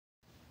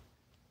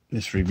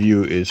This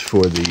review is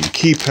for the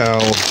Keypal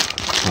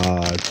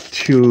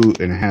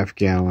 2.5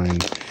 gallon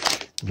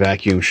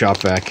vacuum shop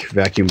vac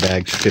vacuum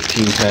bags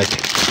 15 pack.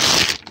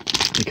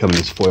 They come in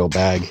this foil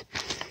bag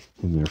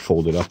and they're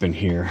folded up in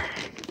here.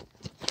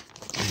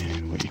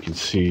 And what you can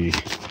see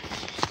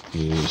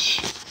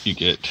is you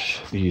get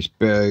these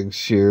bags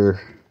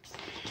here.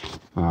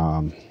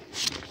 You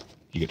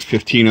get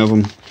 15 of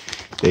them.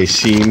 They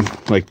seem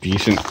like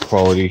decent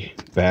quality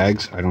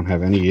bags. I don't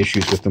have any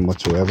issues with them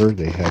whatsoever.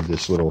 They have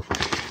this little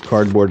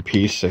cardboard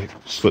piece that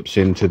slips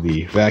into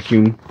the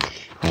vacuum,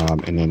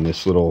 and then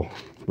this little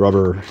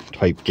rubber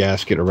type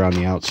gasket around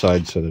the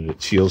outside so that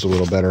it seals a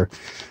little better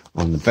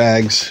on the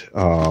bags.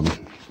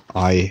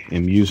 I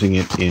am using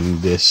it in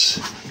this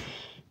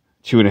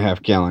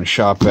 2.5 gallon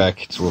shop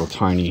vac. It's a little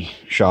tiny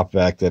shop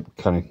vac that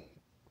kind of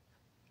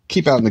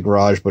keep out in the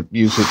garage, but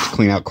use it to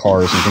clean out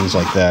cars and things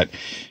like that,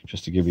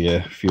 just to give you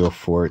a feel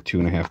for it.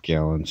 2.5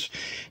 gallons.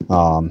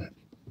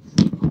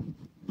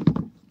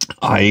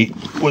 I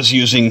was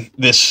using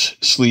this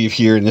sleeve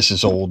here, and this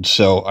is old,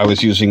 so I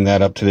was using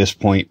that up to this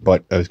point,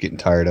 but I was getting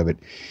tired of it,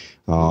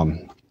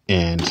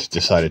 and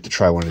decided to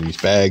try one of these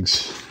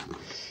bags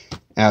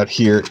out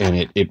here,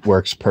 and it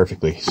works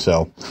perfectly.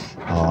 So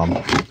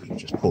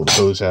just pull the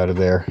hose out of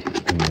there,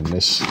 and then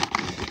this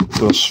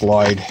will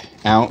slide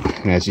out,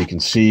 and as you can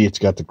see, it's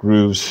got the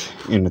grooves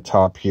in the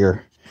top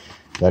here.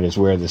 That is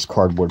where this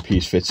cardboard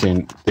piece fits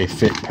in. They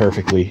fit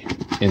perfectly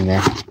in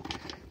there.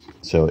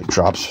 So it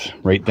drops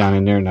right down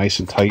in there nice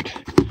and tight.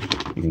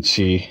 You can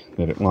see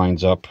that it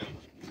lines up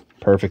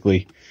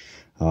perfectly.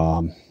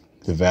 The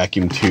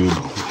vacuum tube,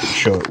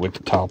 show it with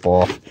the top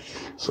off,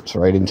 slips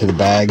right into the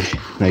bag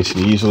nice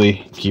and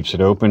easily, keeps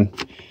it open.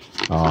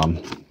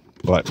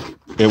 But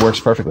it works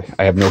perfectly.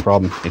 I have no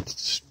problem.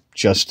 It's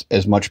just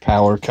as much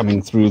power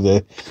coming through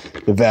the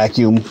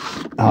vacuum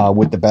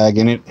with the bag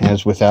in it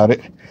as without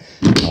it.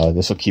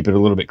 This will keep it a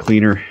little bit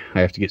cleaner. I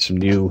have to get some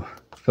new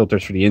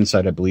filters for the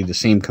inside. I believe the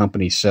same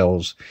company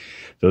sells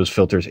those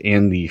filters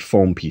and the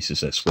foam pieces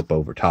that slip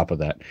over top of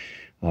that.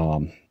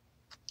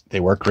 They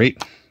work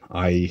great.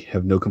 I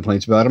have no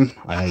complaints about them.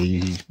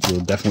 I will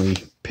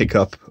definitely pick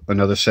up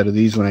another set of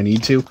these when I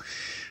need to.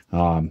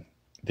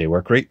 They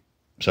work great.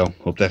 So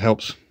hope that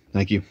helps.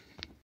 Thank you.